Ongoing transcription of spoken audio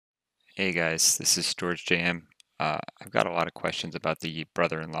Hey guys, this is Storage JM. I've got a lot of questions about the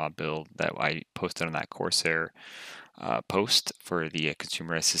brother-in-law build that I posted on that Corsair post for the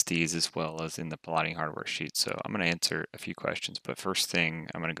consumer SSDs as well as in the plotting hardware sheet. So I'm going to answer a few questions, but first thing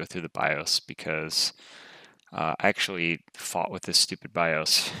I'm going to go through the BIOS because I actually fought with this stupid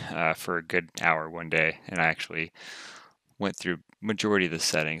BIOS for a good hour one day, and I actually went through majority of the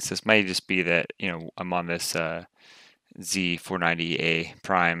settings. This might just be that I'm on this Z490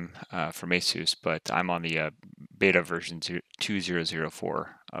 Prime from ASUS, but I'm on the beta version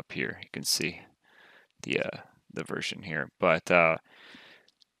 2004 up here. You can see the version here. But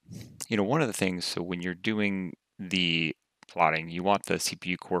one of the things, so when you're doing the plotting, you want the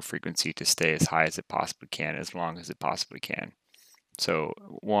CPU core frequency to stay as high as it possibly can, as long as it possibly can. So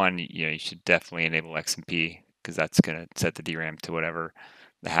one, you should definitely enable XMP because that's going to set the DRAM to whatever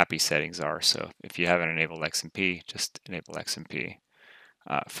the happy settings are. So if you haven't enabled XMP, just enable XMP.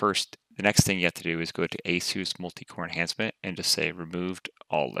 First, the next thing you have to do is go to ASUS multi-core enhancement and just say removed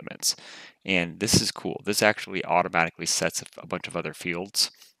all limits. And this is cool. This actually automatically sets a bunch of other fields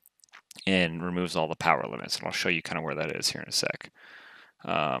and removes all the power limits. And I'll show you kind of where that is here in a sec.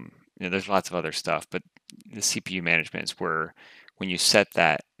 There's lots of other stuff, but the CPU management is where when you set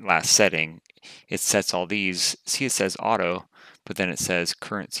that last setting, it sets all these. See, it says auto, but then it says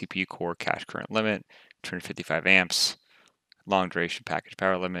current CPU core cache current limit, 255 amps, long duration package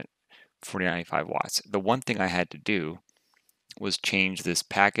power limit, 4095 watts. The one thing I had to do was change this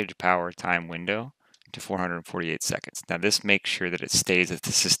package power time window to 448 seconds. Now this makes sure that it stays at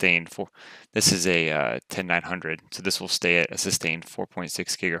the sustained this is a 10900, so this will stay at a sustained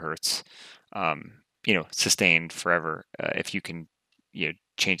 4.6 gigahertz, sustained forever if you can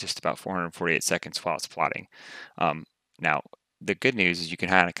change this to about 448 seconds while it's plotting. Now the good news is you can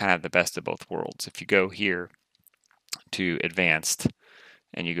kind of have the best of both worlds. If you go here to advanced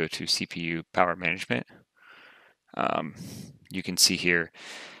and you go to CPU power management, you can see here,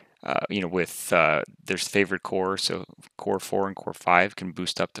 there's favored core, so core 4 and core 5 can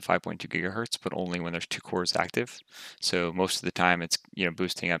boost up to 5.2 gigahertz, but only when there's two cores active. So most of the time it's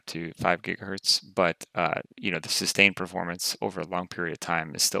boosting up to 5 gigahertz, but the sustained performance over a long period of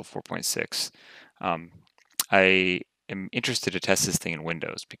time is still 4.6. I am interested to test this thing in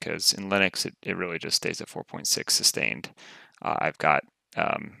Windows because in Linux it really just stays at 4.6 sustained. I've got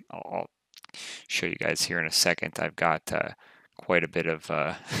I'll show you guys here in a second. I've got quite a bit of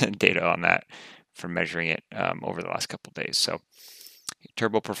data on that from measuring it over the last couple days. So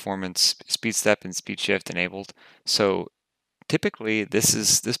turbo performance, speed step and speed shift enabled. So typically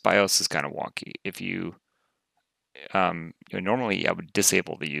this BIOS is kind of wonky. If you normally I would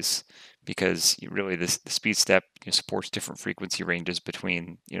disable these because really the speed step supports different frequency ranges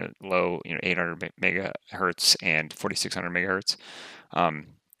between low 800 megahertz and 4600 megahertz.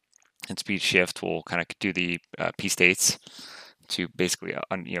 And speed shift will kind of do the P states to basically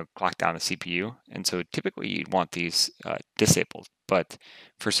clock down the CPU. And so typically you'd want these disabled. But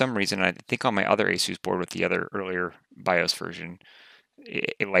for some reason, I think on my other ASUS board with the other earlier BIOS version,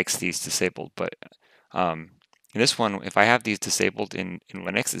 it likes these disabled. But in this one, if I have these disabled in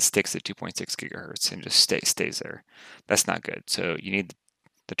Linux, it sticks at 2.6 gigahertz and just stays there. That's not good. So you need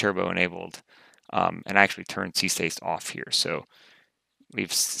the turbo enabled, and I actually turn C states off here. So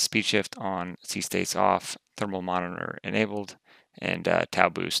leave speed shift on, C states off, thermal monitor enabled, and tau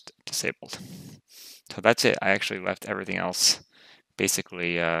boost disabled. So that's it. I actually left everything else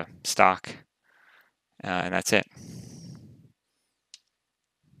basically stock, and that's it.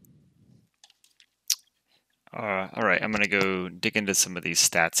 All right, I'm going to go dig into some of these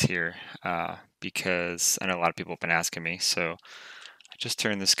stats here because I know a lot of people have been asking me. So I just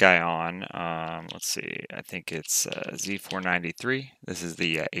turned this guy on. Let's see, I think it's Z493. This is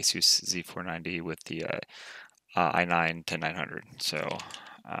the ASUS Z490 with the i9-10900. So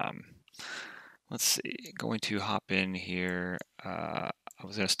let's see, going to hop in here. I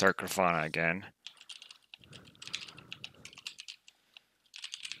was going to start Grafana again.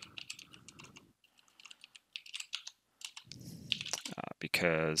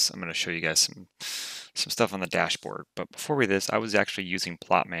 Because I'm going to show you guys some stuff on the dashboard. But before we do this, I was actually using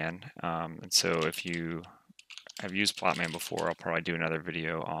Plotman. And so if you have used Plotman before, I'll probably do another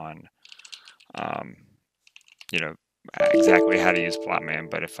video on, exactly how to use Plotman.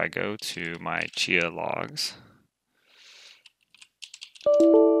 But if I go to my Chia Logs,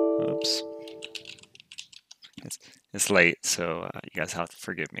 oops, it's late, so you guys have to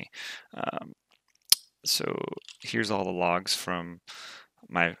forgive me. So here's all the logs from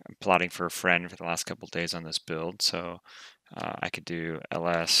my plotting for a friend for the last couple of days on this build. So I could do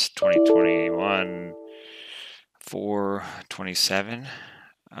LS 2021 427.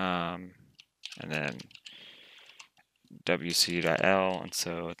 and then wc.l, and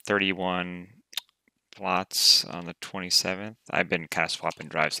so 31 plots on the 27th. I've been kind of swapping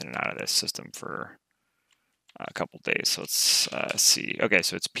drives in and out of this system for a couple days, so let's see. Okay,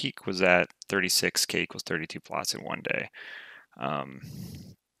 so its peak was at 36k equals 32 plots in one day.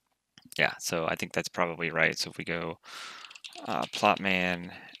 Yeah, so I think that's probably right. So if we go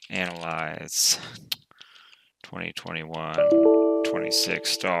plotman, analyze 2021 26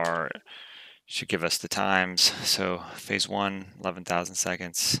 star, should give us the times. So phase 1, 11,000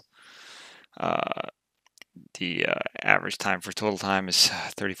 seconds. The average time for total time is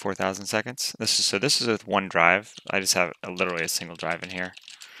 34,000 seconds. This is with one drive. I just have literally a single drive in here.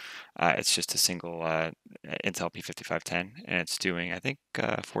 It's just a single Intel P5510, and it's doing, I think,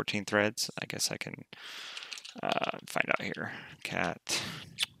 14 threads. I guess I can find out here. Cat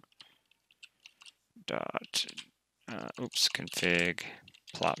dot config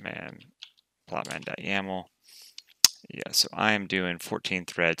plotman.yaml. Yeah, so I am doing 14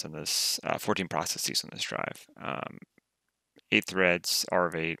 threads on this, 14 processes on this drive. 8 threads, R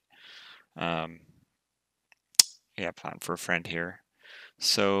of 8. Yeah, plan for a friend here.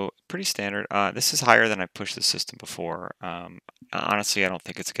 So pretty standard. This is higher than I pushed the system before. Honestly, I don't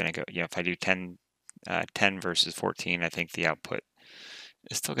think it's going to go, if I do 10 versus 14, I think the output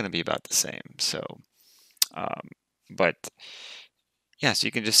is still going to be about the same. So, but yeah, so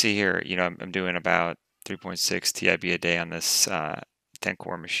you can just see here, I'm doing about 3.6 TIB a day on this 10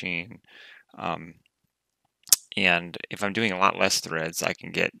 core machine. And if I'm doing a lot less threads, I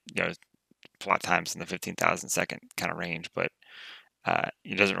can get, plot times in the 15,000 second kind of range, but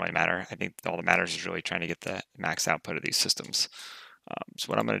it doesn't really matter. I think all that matters is really trying to get the max output of these systems. So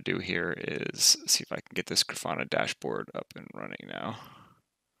what I'm going to do here is see if I can get this Grafana dashboard up and running now.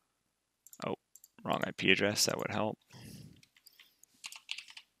 Oh, wrong IP address. That would help.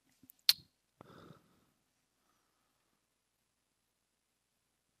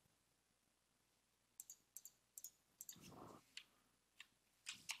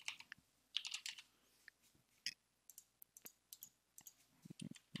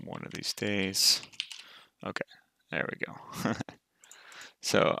 One of these days. Okay, there we go.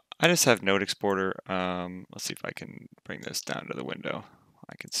 So I just have Node Exporter. Let's see if I can bring this down to the window.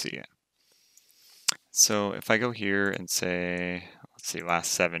 I can see it. So if I go here and say, let's see,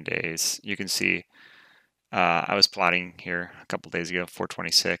 last 7 days, you can see I was plotting here a couple days ago,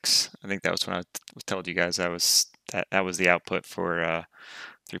 426. I think that was when I told you guys that was the output for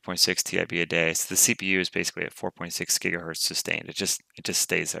 3.6 TIB a day. So the CPU is basically at 4.6 gigahertz sustained. It just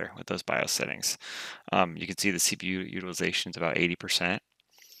stays there with those BIOS settings. You can see the CPU utilization is about 80%.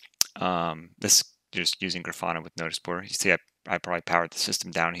 This just using Grafana with Node Explorer. You see I probably powered the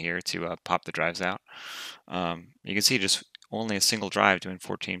system down here to pop the drives out. You can see just only a single drive doing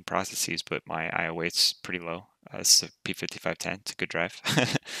 14 processes, but my I/O weight's pretty low. It's a P5510. It's a good drive.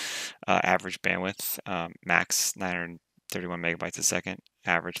 Average bandwidth, max 931 megabytes a second.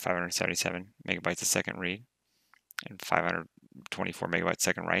 Average 577 megabytes a second read, and 524 megabytes a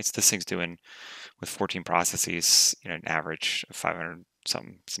second writes. This thing's doing, with 14 processes, an average of 500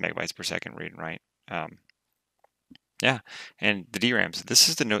 some megabytes per second read and write. Yeah, and the DRAMs. This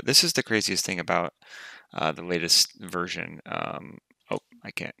is the craziest thing about the latest version. Oh, I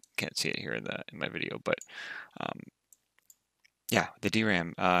can't see it here in my video, but yeah, the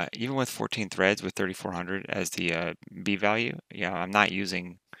DRAM. Even with 14 threads with 3400 as the B value, I'm not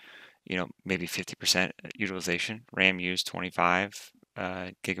using, maybe 50% utilization. RAM used 25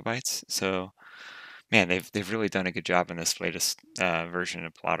 gigabytes. So, man, they've really done a good job in this latest version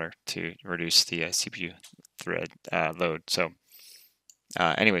of Plotter to reduce the CPU thread load. So,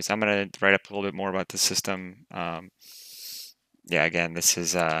 anyways, I'm gonna write up a little bit more about the system. Yeah, again, this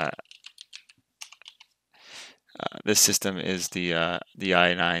system is the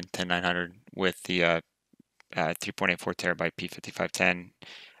i9-10900 with the 3.84 terabyte P5510.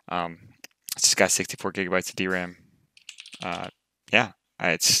 It's just got 64 gigabytes of DRAM. Yeah,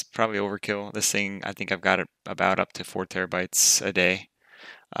 it's probably overkill. This thing, I think I've got it about up to 4 terabytes a day.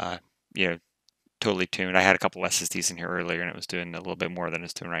 Totally tuned. I had a couple SSDs in here earlier, and it was doing a little bit more than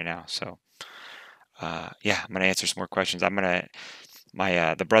it's doing right now. So, yeah, I'm gonna answer some more questions.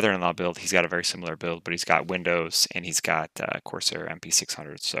 The brother-in-law build. He's got a very similar build, but he's got Windows and he's got Corsair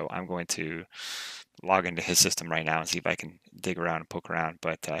MP600. So I'm going to log into his system right now and see if I can dig around and poke around.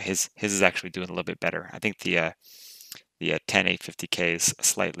 But his is actually doing a little bit better. I think the 10850K is a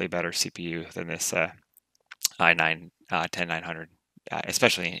slightly better CPU than this i9-10900,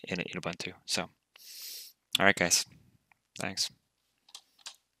 especially in Ubuntu. So, all right, guys, thanks.